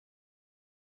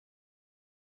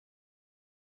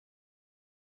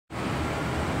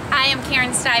am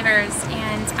Karen Stivers,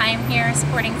 and I am here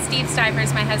supporting Steve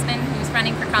Stivers, my husband, who's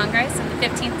running for Congress in the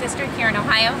 15th District here in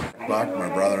Ohio. Buck, my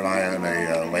brother and I own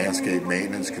a landscape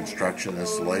maintenance, construction,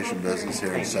 installation business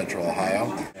here in central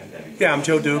Ohio. Yeah, I'm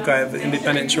Joe Duke. I have an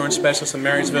independent insurance specialist in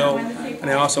Marysville, and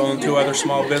I also own two other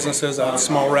small businesses, a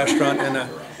small restaurant and a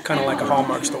kind of like a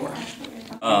Hallmark store.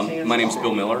 My name is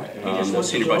Bill Miller. I'm the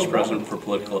Senior Vice President for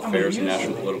Political Affairs and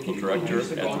National Political Director at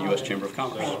the U.S. Chamber of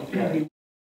Commerce.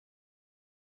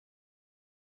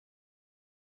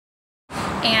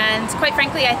 And quite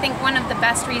frankly, I think one of the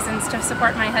best reasons to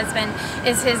support my husband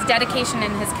is his dedication and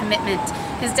his commitment.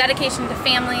 His dedication to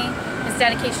family, his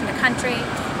dedication to country,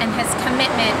 and his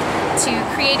commitment to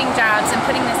creating jobs and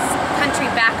putting this country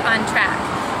back on track.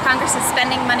 Congress is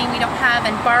spending money we don't have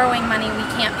and borrowing money we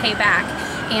can't pay back.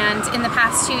 And in the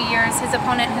past 2 years, his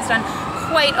opponent has done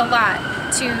quite a lot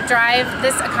to drive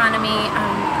this economy,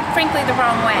 frankly, the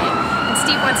wrong way. And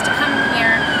Steve wants to come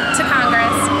here to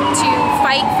Congress to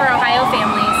fight for Ohio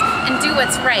families and do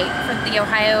what's right for the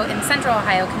Ohio and Central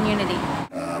Ohio community.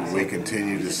 We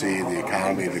continue to see the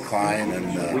economy decline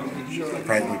in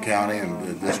Franklin County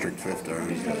and District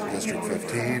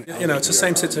 15. You know, it's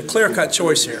a clear-cut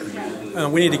choice here.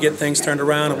 We need to get things turned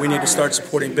around, and we need to start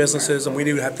supporting businesses, and we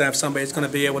do have to have somebody that's going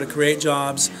to be able to create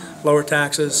jobs, lower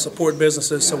taxes, support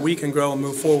businesses so we can grow and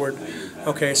move forward.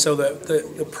 Okay, so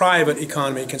the private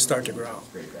economy can start to grow.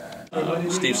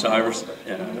 Steve Stivers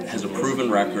has a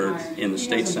proven record in the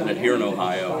state senate here in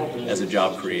Ohio as a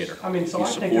job creator. He's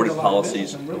supported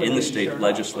policies in the state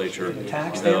legislature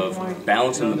of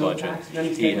balancing the budget.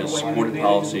 He has supported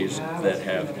policies that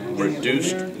have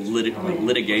reduced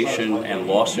litigation and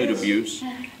lawsuit abuse.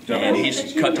 And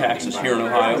he's cut taxes here in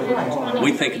Ohio.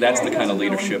 We think that's the kind of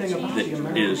leadership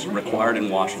that is required in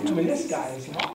Washington.